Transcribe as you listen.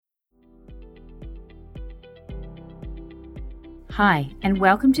Hi, and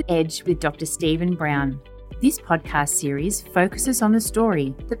welcome to Edge with Dr. Stephen Brown. This podcast series focuses on the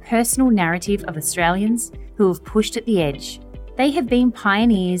story, the personal narrative of Australians who have pushed at the edge. They have been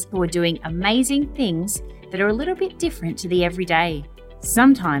pioneers who are doing amazing things that are a little bit different to the everyday.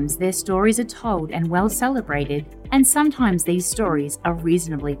 Sometimes their stories are told and well celebrated, and sometimes these stories are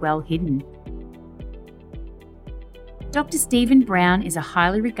reasonably well hidden. Dr. Stephen Brown is a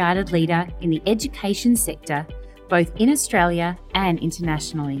highly regarded leader in the education sector, both in Australia and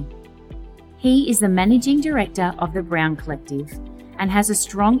internationally. He is the Managing Director of the Brown Collective and has a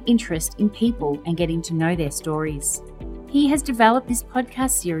strong interest in people and getting to know their stories. He has developed this podcast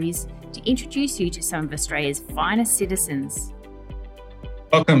series to introduce you to some of Australia's finest citizens.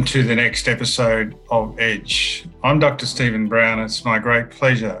 Welcome to the next episode of Edge. I'm Dr. Stephen Brown. It's my great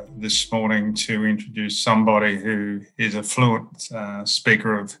pleasure this morning to introduce somebody who is a fluent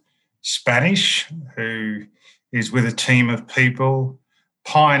speaker of Spanish, who is with a team of people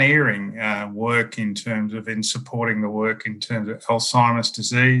pioneering work in supporting the work in terms of Alzheimer's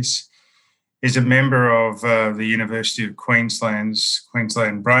disease, is a member of the University of Queensland's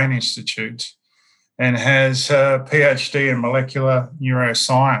Queensland Brain Institute, and has a PhD in molecular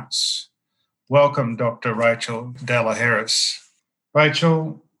neuroscience. Welcome, Dr. Rachel Della Harris.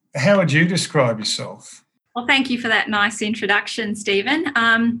 Rachel, how would you describe yourself? Well, thank you for that nice introduction, Stephen.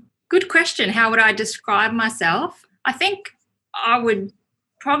 Good question. How would I describe myself? I think I would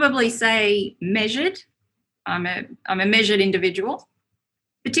probably say measured. I'm a measured individual,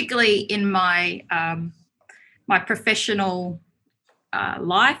 particularly in my my professional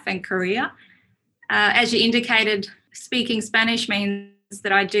life and career. As you indicated, speaking Spanish means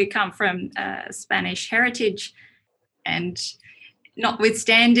that I do come from Spanish heritage, and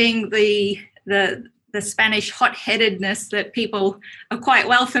notwithstanding the Spanish hot-headedness that people are quite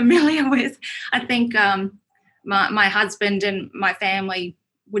well familiar with, I think my husband and my family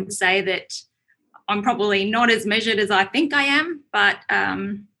would say that I'm probably not as measured as I think I am, but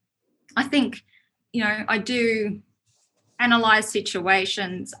I think, I do analyse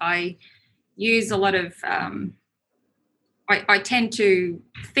situations. I use a lot of, I tend to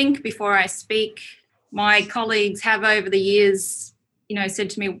think before I speak. My colleagues have over the years, said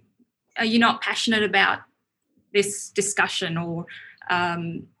to me, are you not passionate about this discussion? Or,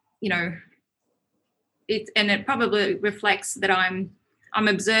 it probably reflects that I'm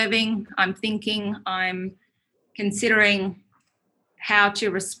observing, I'm thinking, I'm considering how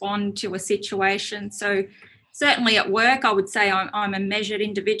to respond to a situation. So certainly at work, I would say I'm a measured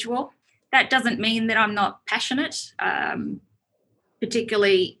individual. That doesn't mean that I'm not passionate,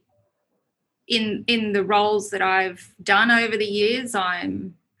 particularly in the roles that I've done over the years.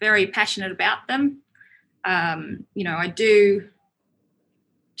 I'm very passionate about them. I do,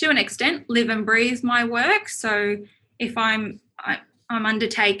 to an extent, live and breathe my work. So if I'm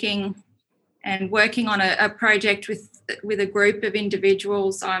undertaking and working on a project with a group of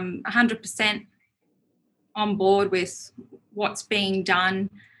individuals, I'm 100% on board with what's being done.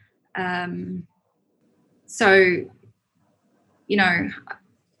 I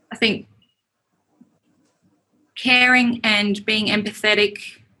think caring and being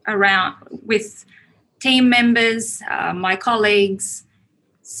empathetic with team members, my colleagues,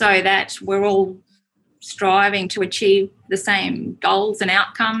 so that we're all striving to achieve the same goals and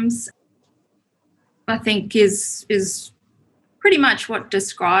outcomes, I think is pretty much what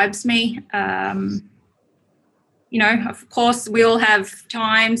describes me. Of course, we all have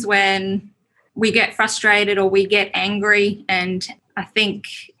times when we get frustrated or we get angry, and I think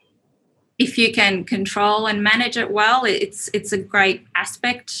if you can control and manage it well, it's a great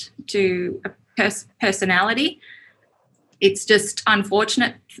aspect to a personality. It's just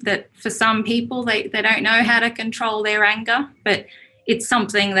unfortunate that for some people they don't know how to control their anger, but it's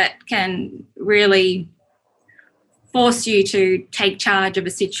something that can really force you to take charge of a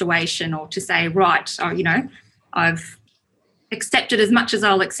situation, or to say, right, I've accepted as much as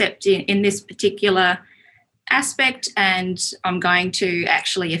I'll accept in this particular aspect, and I'm going to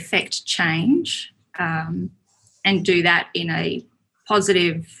actually affect change and do that in a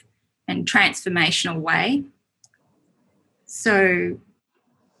positive and transformational way. So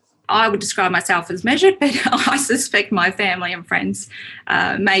I would describe myself as measured, but I suspect my family and friends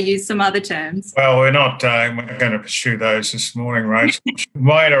may use some other terms. Well, we're not going to pursue those this morning, Rachel.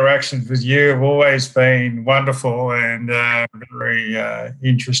 My interactions with you have always been wonderful and very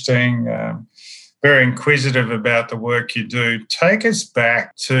interesting, very inquisitive about the work you do. Take us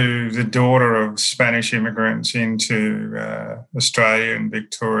back to the daughter of Spanish immigrants into Australia and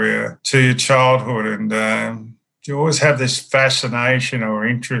Victoria, to your childhood, and do you always have this fascination or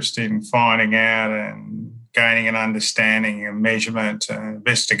interest in finding out and gaining an understanding of measurement and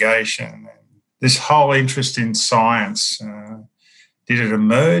investigation. This whole interest in science, did it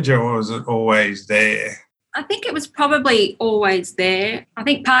emerge or was it always there? I think it was probably always there. I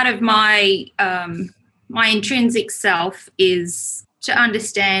think part of my my intrinsic self is to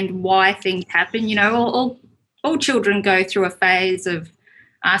understand why things happen. You know, all children go through a phase of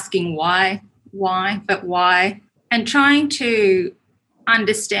asking why, and trying to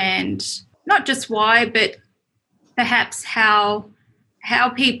understand not just why, but perhaps how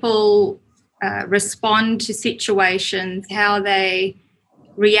people respond to situations, how they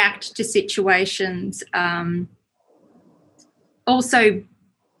react to situations. Also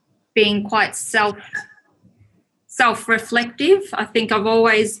being quite self-reflective. I think I've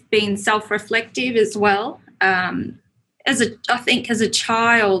always been self-reflective as well. As a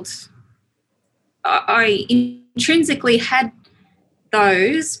child, I intrinsically had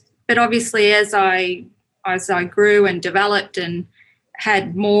those, but obviously as I grew and developed and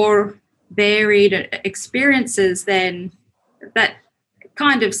had more varied experiences, then that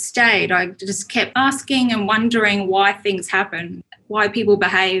kind of stayed. I just kept asking and wondering why things happen, why people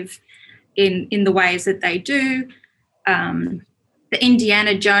behave in the ways that they do. The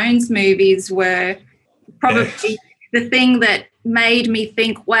Indiana Jones movies were probably the thing that made me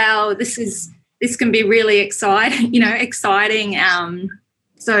think, wow, this can be really exciting.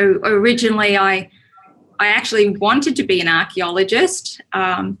 So originally I actually wanted to be an archaeologist,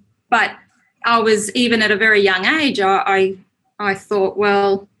 but I was, even at a very young age, I thought,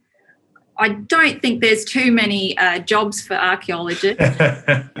 well, I don't think there's too many jobs for archaeologists,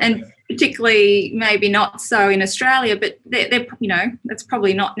 and particularly maybe not so in Australia, but they're that's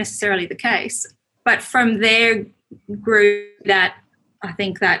probably not necessarily the case. But from there grew that, I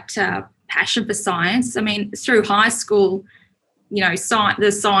think, that passion for science. I mean, through high school,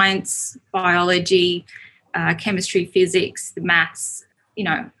 the science, biology, chemistry, physics, the maths,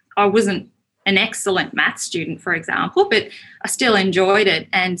 I wasn't an excellent maths student, for example, but I still enjoyed it.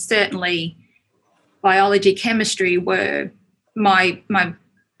 And certainly biology, chemistry were my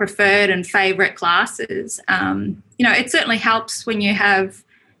preferred and favourite classes. It certainly helps when you have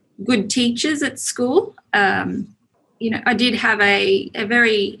good teachers at school. I did have a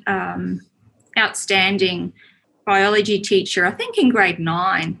very outstanding biology teacher, I think in grade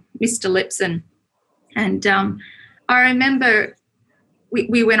 9, Mr. Lipson. And I remember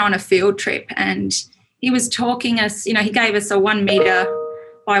we went on a field trip and he was talking us, he gave us a 1 metre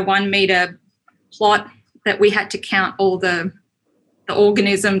by 1 metre plot that we had to count all the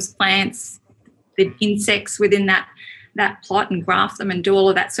organisms, plants, the insects within that plot and graph them and do all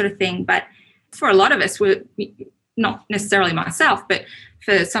of that sort of thing. But for a lot of us, not necessarily myself, but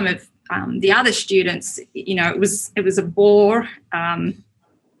for some of the other students, it was a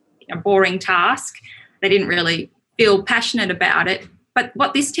boring task. They didn't really feel passionate about it. But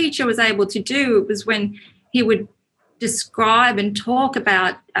what this teacher was able to do was, when he would describe and talk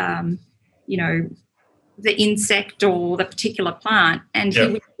about, the insect or the particular plant, and he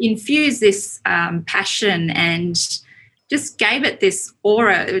would infuse this passion and just gave it this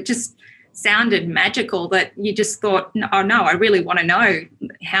aura. It just sounded magical, that you just thought, oh no, I really want to know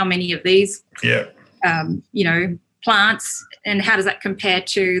how many of these, plants, and how does that compare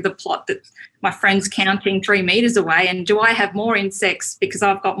to the plot that my friend's counting 3 metres away, and do I have more insects because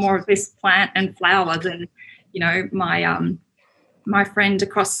I've got more of this plant and flower than, my friend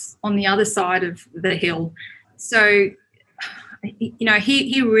across on the other side of the hill. So,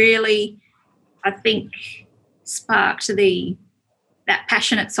 he really, I think, sparked that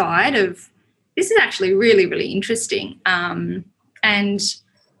passionate side of, this is actually really, really interesting, and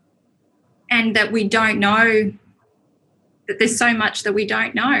that we don't know, that there's so much that we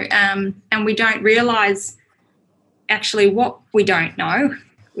don't know, and we don't realise actually what we don't know,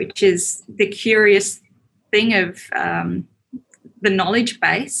 which is the curious thing of the knowledge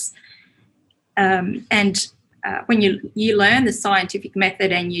base. When you learn the scientific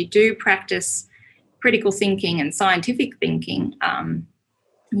method and you do practice critical thinking and scientific thinking,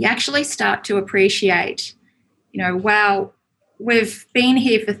 you actually start to appreciate, wow, we've been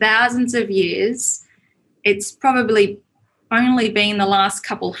here for thousands of years. It's probably only been the last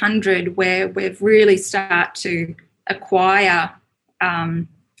couple hundred where we've really start to acquire, the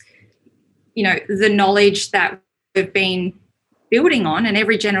knowledge that we've been building on, and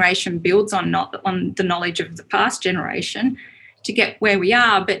every generation builds on the knowledge of the past generation to get where we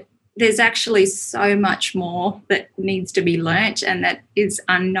are. But there's actually so much more that needs to be learnt and that is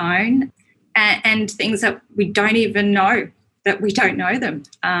unknown, and things that we don't even know that we don't know them.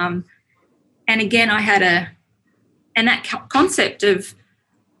 And again, I had that concept of,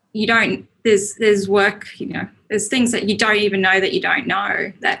 you don't there's work, there's things that you don't even know that you don't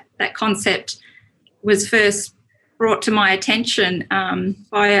know. That concept was first brought to my attention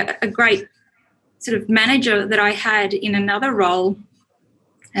by a great sort of manager that I had in another role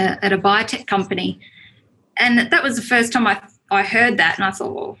at a biotech company. And that was the first time I heard that, and I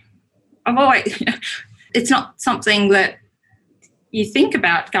thought, well, I've always, it's not something that you think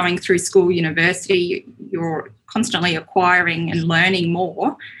about going through school, university. You're constantly acquiring and learning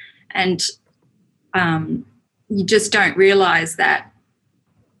more, and you just don't realise that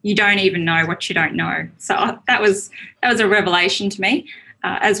you don't even know what you don't know. So that was a revelation to me,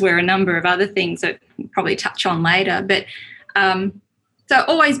 as were a number of other things that we'll probably touch on later. But so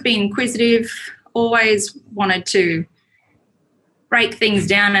always been inquisitive, always wanted to break things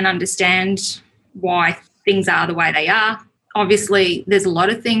down and understand why things are the way they are. Obviously, there's a lot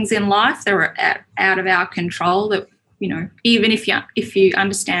of things in life that are out of our control that, even if you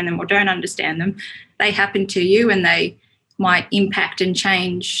understand them or don't understand them, they happen to you and they might impact and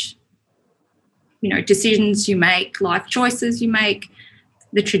change, decisions you make, life choices you make,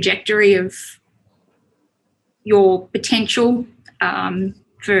 the trajectory of your potential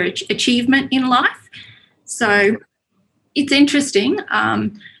for achievement in life. So it's interesting. I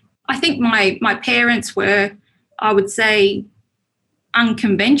think my parents were, I would say,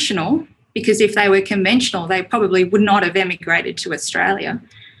 unconventional, because if they were conventional, they probably would not have emigrated to Australia.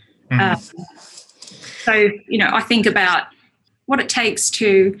 So, I think about what it takes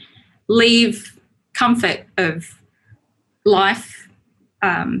to leave comfort of life,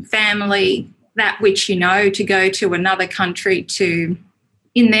 family, that which to go to another country to,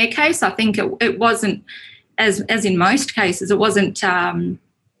 in their case, I think it wasn't, as in most cases, it wasn't a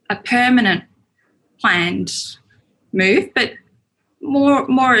permanent planned move, but more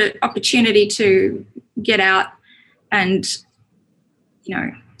opportunity to get out and,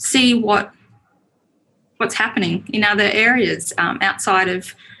 see what's happening in other areas outside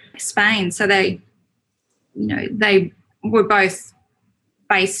of Spain. So they were both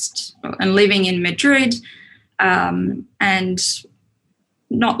based and living in Madrid, and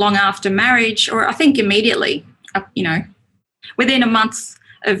not long after marriage, or I think immediately, within a month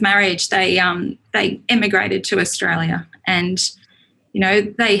of marriage, they emigrated to Australia, and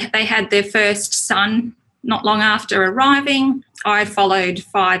they had their first son not long after arriving. I followed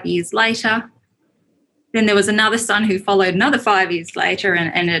 5 years later. Then there was another son who followed another 5 years later,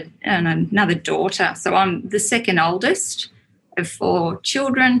 and another daughter. So I'm the second oldest of 4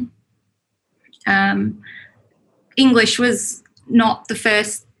 children. English was not the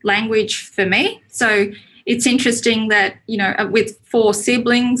first language for me. So it's interesting that, with 4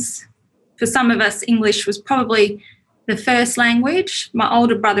 siblings, for some of us, English was probably the first language. My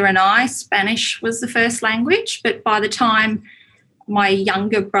older brother and I, Spanish was the first language. But by the time my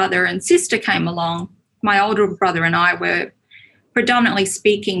younger brother and sister came along, my older brother and I were predominantly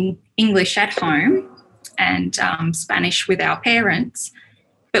speaking English at home and Spanish with our parents.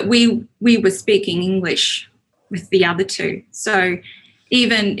 But we were speaking English with the other 2. So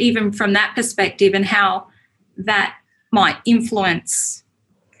even from that perspective and how that might influence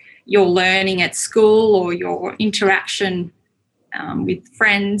your learning at school or your interaction with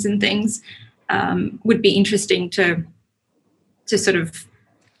friends and things would be interesting to sort of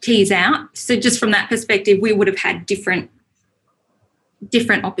tease out. So just from that perspective, we would have had different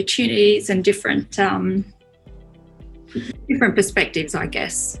opportunities and different perspectives, I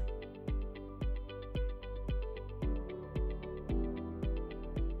guess.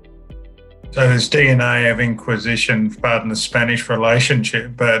 So there's DNA of Inquisition, pardon the Spanish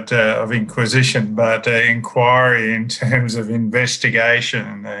relationship, but of Inquisition, but inquiry in terms of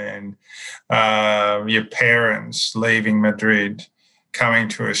investigation and your parents leaving Madrid, coming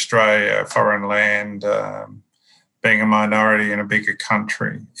to Australia, foreign land, being a minority in a bigger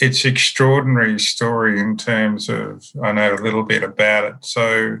country. It's an extraordinary story in terms of, I know a little bit about it.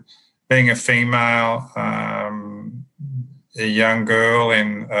 So being a female, a young girl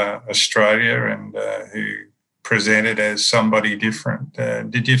in Australia and who presented as somebody different.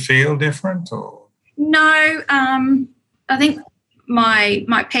 Did you feel different? Or No, I think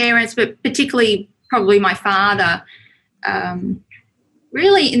my parents, but particularly probably my father,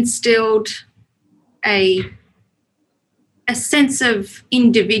 really instilled a sense of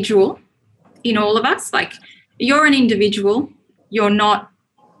individual in all of us. Like, you're an individual. You're not,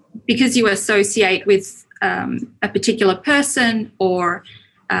 because you associate with a particular person or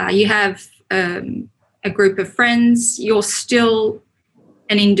you have a group of friends, you're still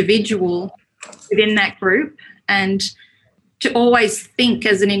an individual within that group, and to always think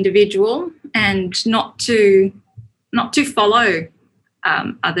as an individual and not to follow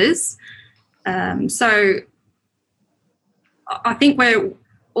others. So I think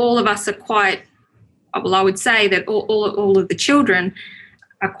all of us are quite, well, I would say that all of the children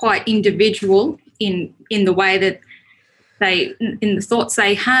are quite individual in the way that in the thoughts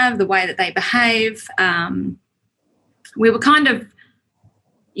they have, the way that they behave. We were kind of,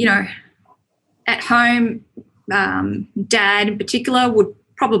 at home, Dad in particular would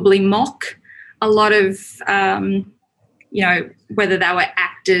probably mock a lot of, whether they were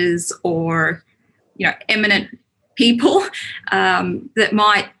actors or, eminent people that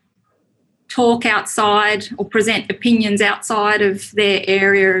might talk outside or present opinions outside of their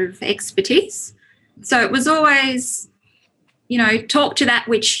area of expertise. So it was always, talk to that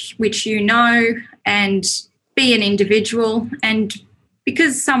which and be an individual. And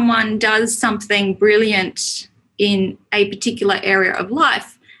because someone does something brilliant in a particular area of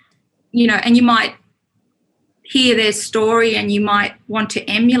life, and you might hear their story and you might want to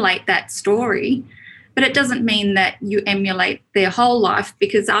emulate that story, but it doesn't mean that you emulate their whole life,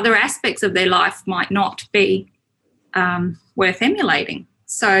 because other aspects of their life might not be worth emulating.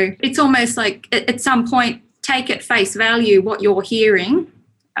 So it's almost like at some point, take at face value what you're hearing,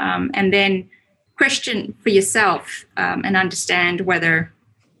 and then question for yourself and understand whether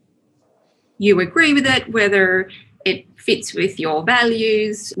you agree with it, whether it fits with your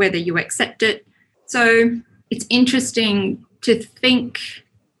values, whether you accept it. So it's interesting to think,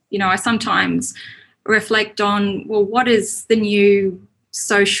 I sometimes reflect on, well, what is the new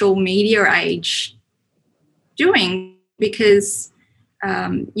social media age doing? Because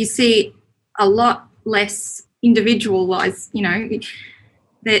you see a lot less individualized,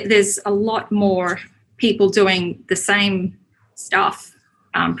 there's a lot more people doing the same stuff,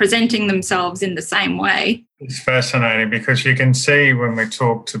 presenting themselves in the same way. It's fascinating because you can see when we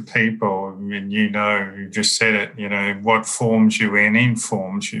talk to people, and you just said it, what forms you and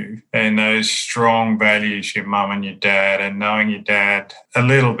informs you. And those strong values, your mum and your dad, and knowing your dad a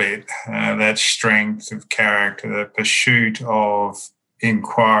little bit, that strength of character, the pursuit of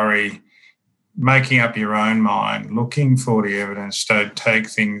inquiry, making up your own mind, looking for the evidence, don't take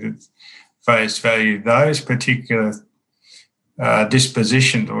things at face value. Those particular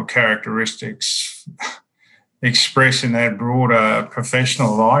dispositions or characteristics express in that broader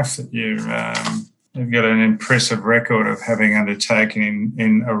professional life that you've got an impressive record of having undertaken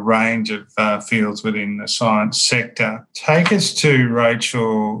in a range of fields within the science sector. Take us to,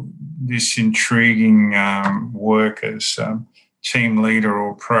 Rachel, this intriguing work as team leader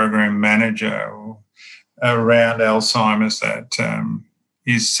or program manager or around Alzheimer's that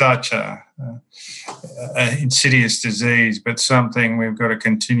is such a insidious disease, but something we've got to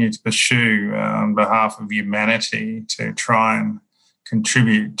continue to pursue on behalf of humanity to try and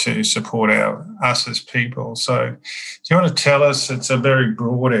contribute to support us as people. So do you want to tell us, it's a very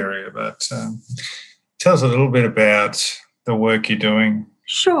broad area, but tell us a little bit about the work you're doing.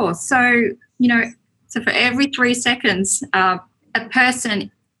 Sure. So, so for every 3 seconds, a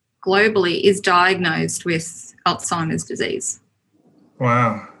person globally is diagnosed with Alzheimer's disease.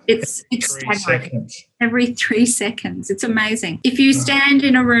 Wow. It's 3 seconds. Every 3 seconds. It's amazing. If you stand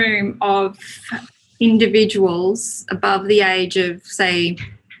in a room of individuals above the age of, say,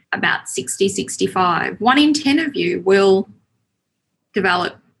 about 60, 65, 1 in 10 of you will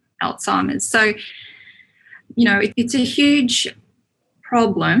develop Alzheimer's. So, it's a huge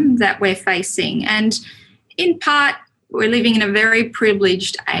problem that we're facing. And in part, we're living in a very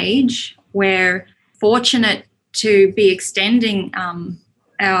privileged age. We're fortunate to be extending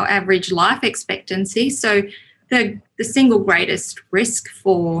our average life expectancy. So the single greatest risk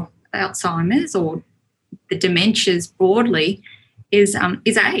for Alzheimer's or the dementias broadly is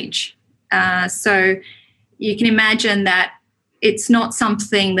age. So you can imagine that it's not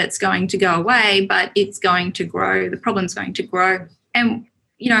something that's going to go away, but it's going to grow. The problem's going to grow. And,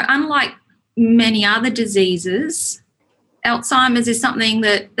 unlike many other diseases, Alzheimer's is something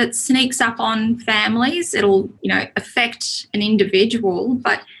that sneaks up on families. It'll, affect an individual,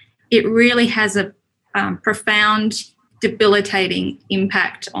 but it really has a profound, debilitating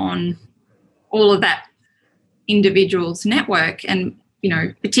impact on all of that individual's network and,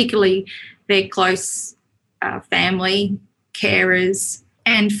 particularly their close family, carers,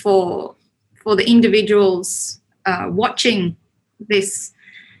 and for the individuals watching this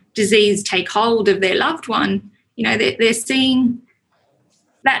disease take hold of their loved one, they're seeing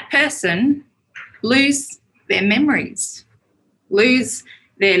that person lose their memories, lose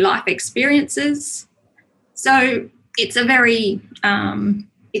their life experiences. So it's a very,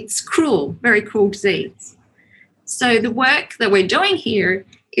 it's cruel, very cruel disease. So the work that we're doing here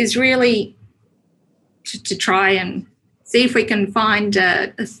is really to try and see if we can find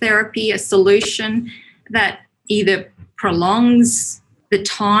a therapy, a solution that either prolongs the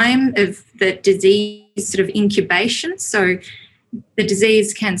time of the disease sort of incubation. So the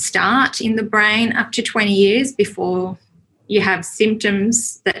disease can start in the brain up to 20 years before you have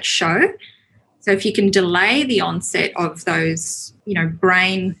symptoms that show. So if you can delay the onset of those,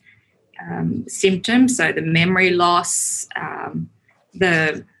 brain symptoms, so the memory loss,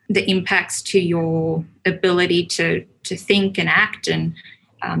 the impacts to your ability to think and act, and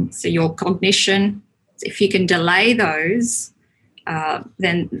so your cognition, if you can delay those,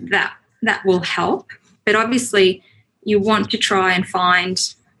 then that will help. But obviously you want to try and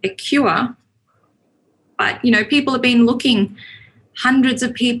find a cure. But, people have been looking, hundreds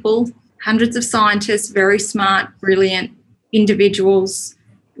of people, hundreds of scientists, very smart, brilliant individuals,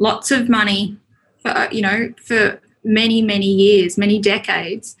 lots of money for many, many years, many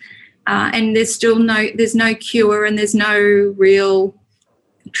decades. And there's still no cure, and there's no real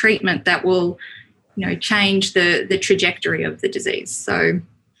treatment that will, change the trajectory of the disease. So,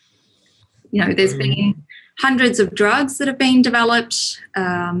 there's been hundreds of drugs that have been developed.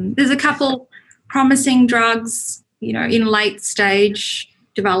 There's a couple promising drugs, in late stage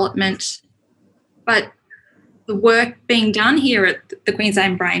development. But the work being done here at the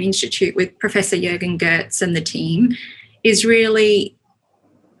Queensland Brain Institute with Professor Jürgen Gertz and the team is really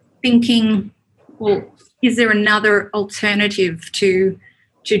thinking, well, is there another alternative to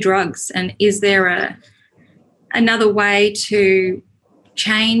drugs? And is there another way to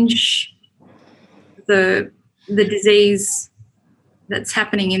change the disease that's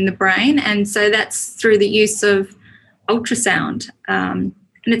happening in the brain? And so that's through the use of ultrasound. And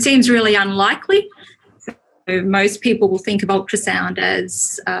it seems really unlikely. So most people will think of ultrasound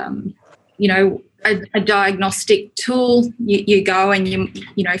as, a diagnostic tool. You go and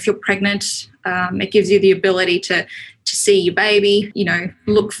if you're pregnant, it gives you the ability to see your baby,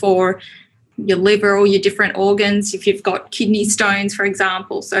 look for your liver or your different organs if you've got kidney stones, for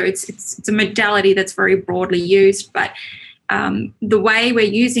example. So it's a modality that's very broadly used. But the way we're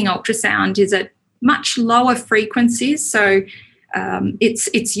using ultrasound is at much lower frequencies. So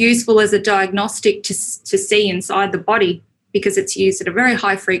it's useful as a diagnostic to see inside the body because it's used at a very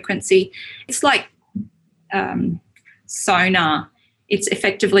high frequency. It's like sonar. It's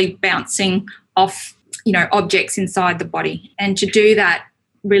effectively bouncing off, objects inside the body. And to do that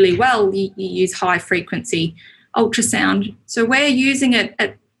really well, you use high frequency ultrasound. So we're using it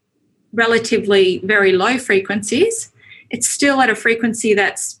at relatively very low frequencies. It's still at a frequency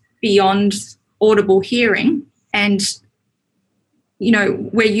that's beyond audible hearing. And,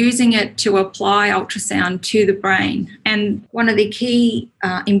 we're using it to apply ultrasound to the brain. And one of the key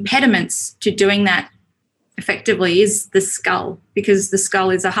impediments to doing that effectively is the skull, because the skull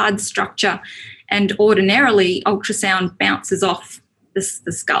is a hard structure and ordinarily ultrasound bounces off the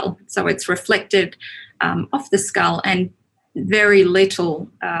skull. So it's reflected off the skull, and very little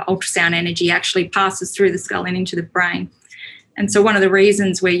ultrasound energy actually passes through the skull and into the brain. And so one of the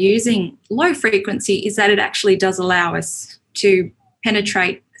reasons we're using low frequency is that it actually does allow us to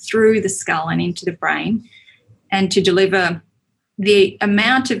penetrate through the skull and into the brain and to deliver the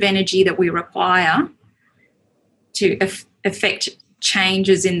amount of energy that we require to affect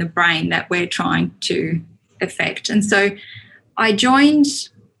changes in the brain that we're trying to affect. And so I joined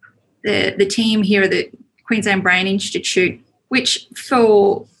the team here at the Queensland Brain Institute, which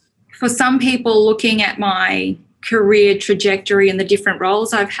for some people looking at my career trajectory and the different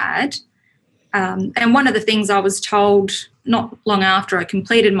roles I've had, and one of the things I was told not long after I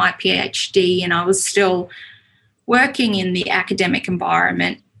completed my PhD and I was still working in the academic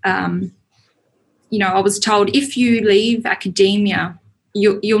environment, I was told if you leave academia,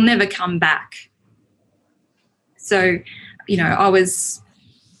 you'll never come back. So, I was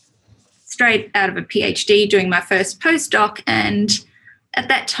straight out of a PhD doing my first postdoc, and at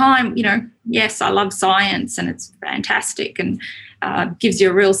that time, yes, I love science and it's fantastic and gives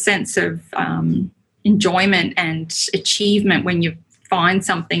you a real sense of enjoyment and achievement when you find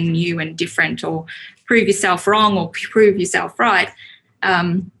something new and different or prove yourself wrong or prove yourself right.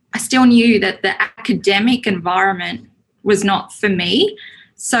 I still knew that the academic environment was not for me.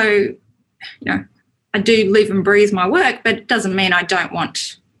 So, I do live and breathe my work, but it doesn't mean I don't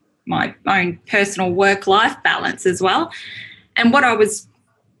want my own personal work-life balance as well. And what I was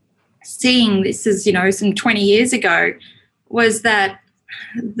seeing, this is, some 20 years ago, was that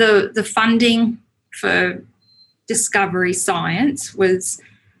the funding for discovery science was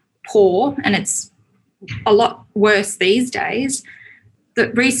poor, and it's a lot worse these days.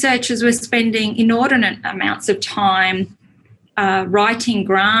 That researchers were spending inordinate amounts of time writing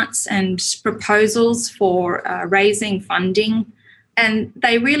grants and proposals for raising funding. And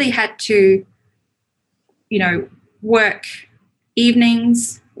they really had to, work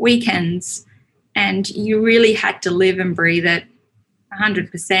evenings, weekends, and you really had to live and breathe it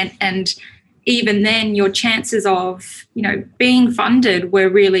 100%. And even then, your chances of, being funded were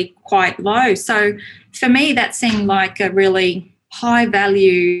really quite low. So for me, that seemed like a really high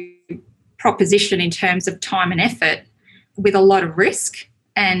value proposition in terms of time and effort with a lot of risk.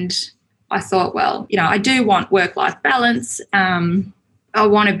 And I thought, well, I do want work-life balance. I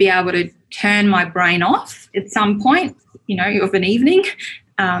want to be able to turn my brain off at some point, of an evening,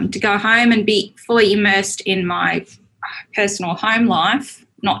 to go home and be fully immersed in my personal home life,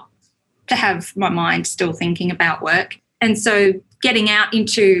 not to have my mind still thinking about work. And so getting out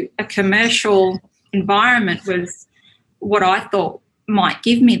into a commercial environment was what I thought might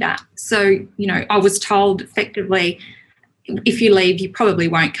give me that. So, I was told effectively, if you leave, you probably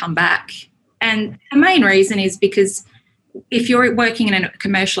won't come back. And the main reason is because if you're working in a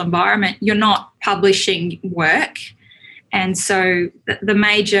commercial environment, you're not publishing work. And so the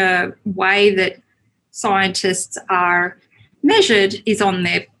major way that scientists are measured is on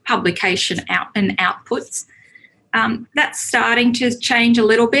their publication outputs. That's starting to change a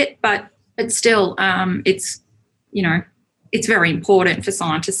little bit, but still, it's very important for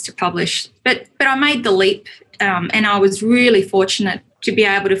scientists to publish. But I made the leap, and I was really fortunate to be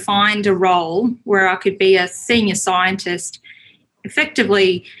able to find a role where I could be a senior scientist,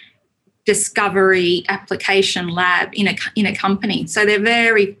 effectively discovery application lab in a company. So there are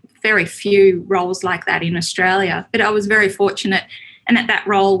very, very few roles like that in Australia. But I was very fortunate, and that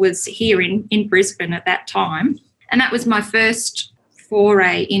role was here in Brisbane at that time. And that was my first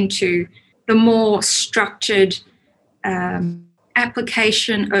foray into the more structured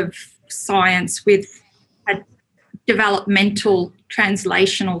application of science with a developmental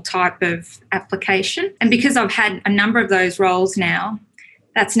translational type of application. And because I've had a number of those roles now,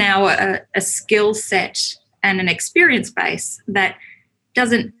 that's now a skill set and an experience base that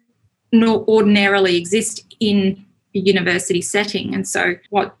doesn't ordinarily exist in a university setting. And so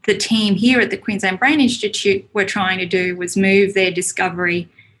what the team here at the Queensland Brain Institute were trying to do was move their discovery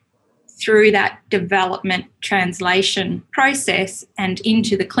through that development translation process and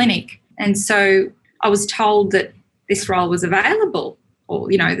into the clinic. And so I was told that this role was available, or,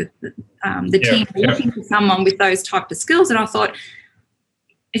 the team were looking for someone with those type of skills. And I thought,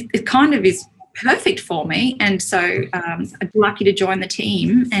 it kind of is perfect for me. And so I'm lucky to join the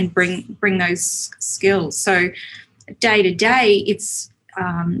team and bring those skills. So day to day, it's,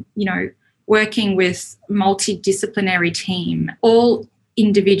 working with multidisciplinary team, all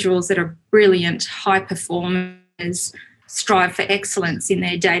individuals that are brilliant, high performers, strive for excellence in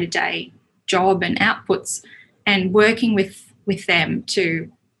their day-to-day job and outputs, and working with them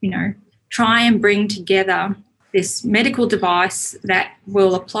to, try and bring together this medical device that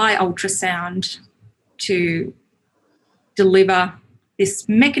will apply ultrasound to deliver this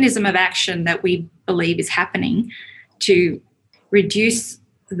mechanism of action that we believe is happening to reduce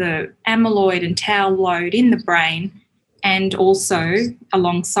the amyloid and tau load in the brain, and also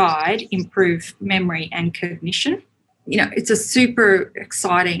alongside improve memory and cognition. It's a super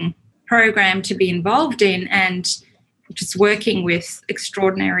exciting program to be involved in, and just working with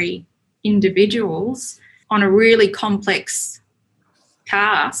extraordinary individuals on a really complex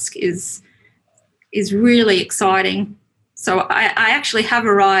task is really exciting. So I actually have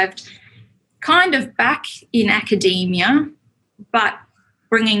arrived kind of back in academia, but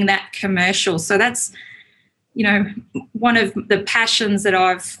bringing that commercial. So that's, one of the passions that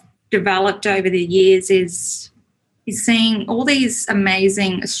I've developed over the years is seeing all these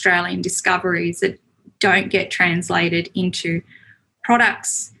amazing Australian discoveries that don't get translated into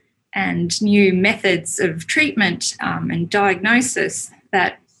products and new methods of treatment and diagnosis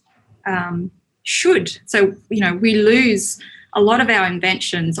that should. So, we lose a lot of our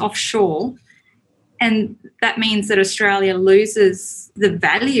inventions offshore, and that means that Australia loses the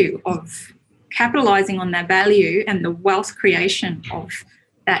value of capitalising on that value and the wealth creation of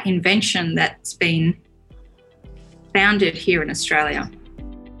that invention that's been founded here in Australia.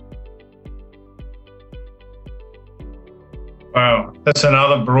 Wow, that's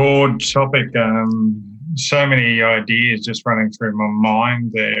another broad topic. So many ideas just running through my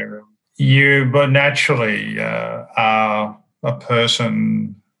mind there. You, but naturally, are a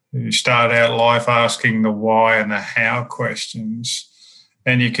person who started out life asking the why and the how questions,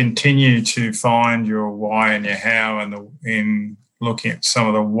 and you continue to find your why and your how in looking at some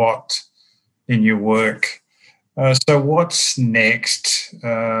of the what in your work. So what's next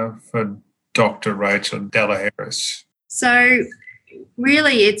for Dr. Rachel Della Harris? So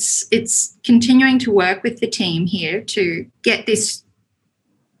really it's continuing to work with the team here to get this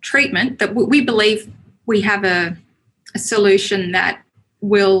treatment that we believe we have a solution that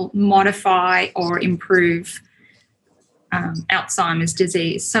will modify or improve Alzheimer's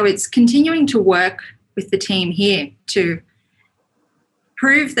disease. So it's continuing to work with the team here to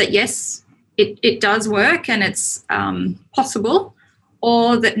prove that, yes, it does work and it's possible,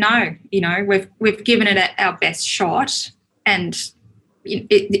 or that no, we've given it our best shot and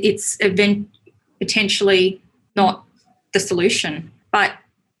it's potentially not the solution. But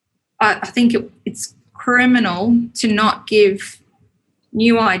I think it's criminal to not give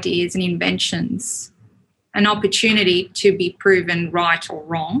new ideas and inventions an opportunity to be proven right or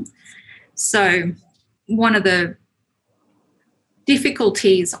wrong. So one of the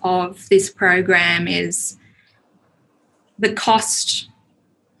difficulties of this program is the cost,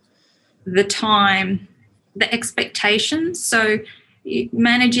 the time, the expectations. So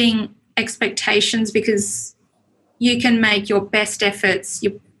managing expectations, because you can make your best efforts,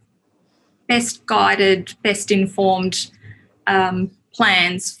 your best guided, best informed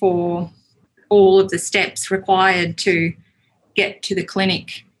plans for all of the steps required to get to the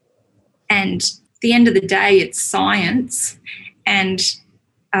clinic. And at the end of the day, it's science, and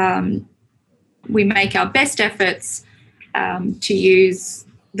we make our best efforts to use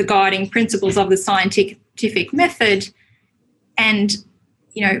the guiding principles of the scientific method. And,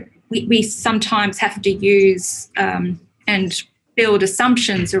 we sometimes have to use and build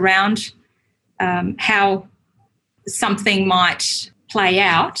assumptions around how something might play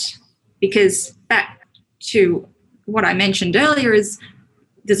out, because back to what I mentioned earlier is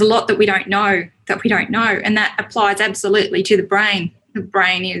there's a lot that we don't know, and that applies absolutely to the brain. The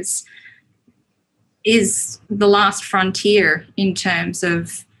brain is the last frontier in terms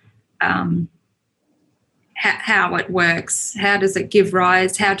of how it works. How does it give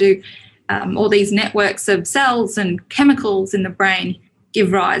rise? How do all these networks of cells and chemicals in the brain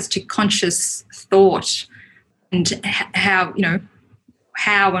give rise to conscious thought? And how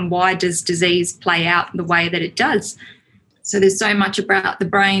and why does disease play out the way that it does? So there's so much about the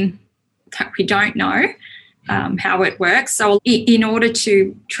brain that we don't know how it works. So in order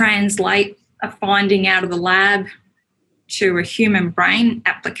to translate a finding out of the lab to a human brain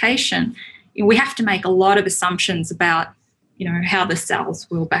application, we have to make a lot of assumptions about, how the cells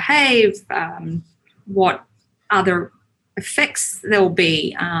will behave, what other effects there'll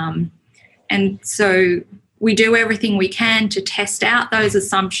be. And so we do everything we can to test out those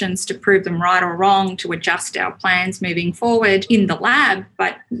assumptions, to prove them right or wrong, to adjust our plans moving forward in the lab.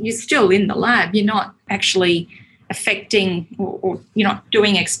 But you're still in the lab. You're not actually affecting or you're not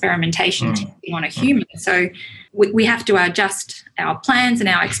doing experimentation testing on a human. So we have to adjust our plans and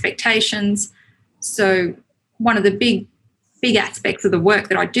our expectations. So one of the big aspects of the work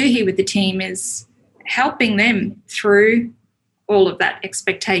that I do here with the team is helping them through all of that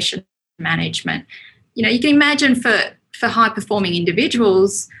expectation management. You can imagine for high-performing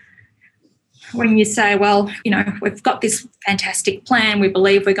individuals, when you say, well, we've got this fantastic plan, we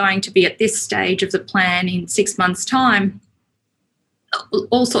believe we're going to be at this stage of the plan in 6 months' time,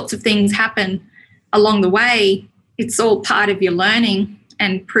 all sorts of things happen along the way. It's all part of your learning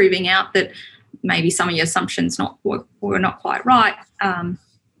and proving out that maybe some of your assumptions were not quite right,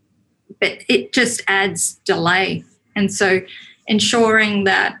 but it just adds delay. And so ensuring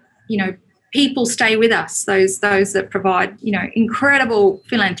that, people stay with us, those that provide, incredible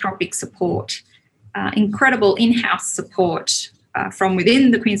philanthropic support, incredible in-house support from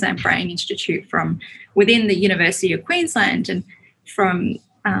within the Queensland Brain Institute, from within the University of Queensland, and from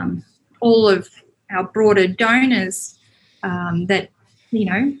all of our broader donors that,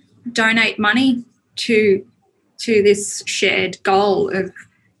 donate money to this shared goal of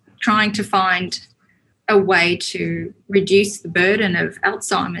trying to find a way to reduce the burden of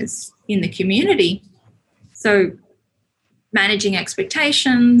Alzheimer's in the community. So managing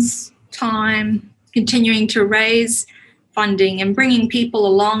expectations, time, continuing to raise funding and bringing people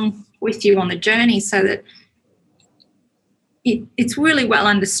along with you on the journey, so that it's really well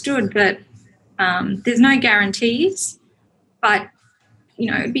understood that there's no guarantees, but,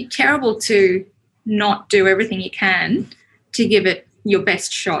 it'd be terrible to not do everything you can to give it your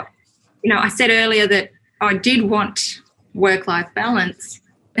best shot. I said earlier that I did want work-life balance,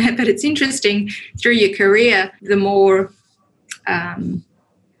 but it's interesting, through your career, the more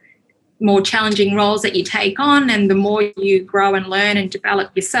challenging roles that you take on and the more you grow and learn and develop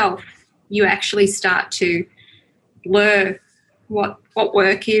yourself, you actually start to blur what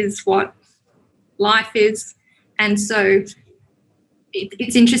work is, what life is. And so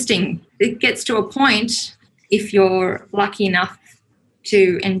it's interesting. It gets to a point if you're lucky enough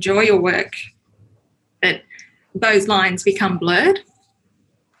to enjoy your work, that those lines become blurred.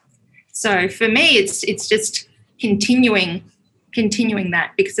 So for me, it's just continuing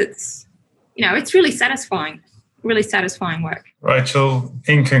that, because it's really satisfying work. Rachel,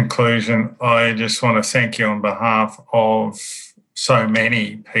 in conclusion, I just want to thank you on behalf of so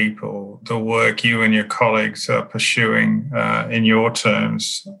many people, the work you and your colleagues are pursuing in your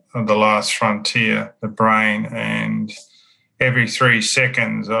terms of the last frontier, the brain, and every 3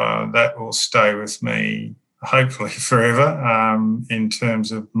 seconds that will stay with me hopefully forever in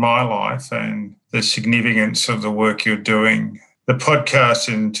terms of my life and the significance of the work you're doing. The podcast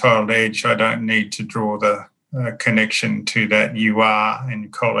is entitled Edge. I don't need to draw the connection to that. You are, and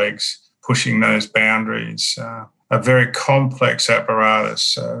your colleagues, pushing those boundaries. A very complex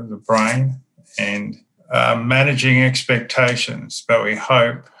apparatus, the brain, and managing expectations. But we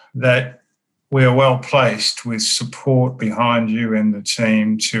hope that we are well placed with support behind you and the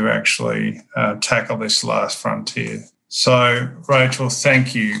team to actually tackle this last frontier. So, Rachel,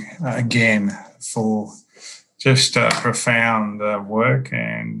 thank you again for just profound work,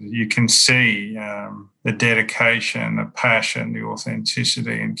 and you can see the dedication, the passion, the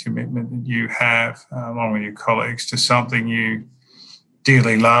authenticity and commitment that you have along with your colleagues to something you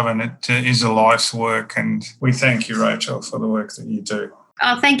dearly love, and it is a life's work. And we thank you, Rachel, for the work that you do.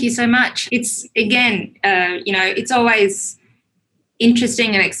 Oh, thank you so much. It's, again, it's always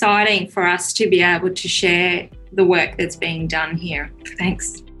interesting and exciting for us to be able to share the work that's being done here.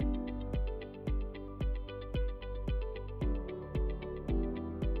 Thanks.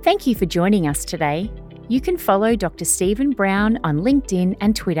 Thank you for joining us today. You can follow Dr. Stephen Brown on LinkedIn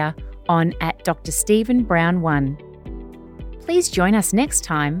and Twitter on @DrStephenBrown1. Please join us next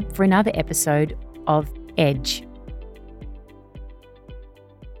time for another episode of Edge.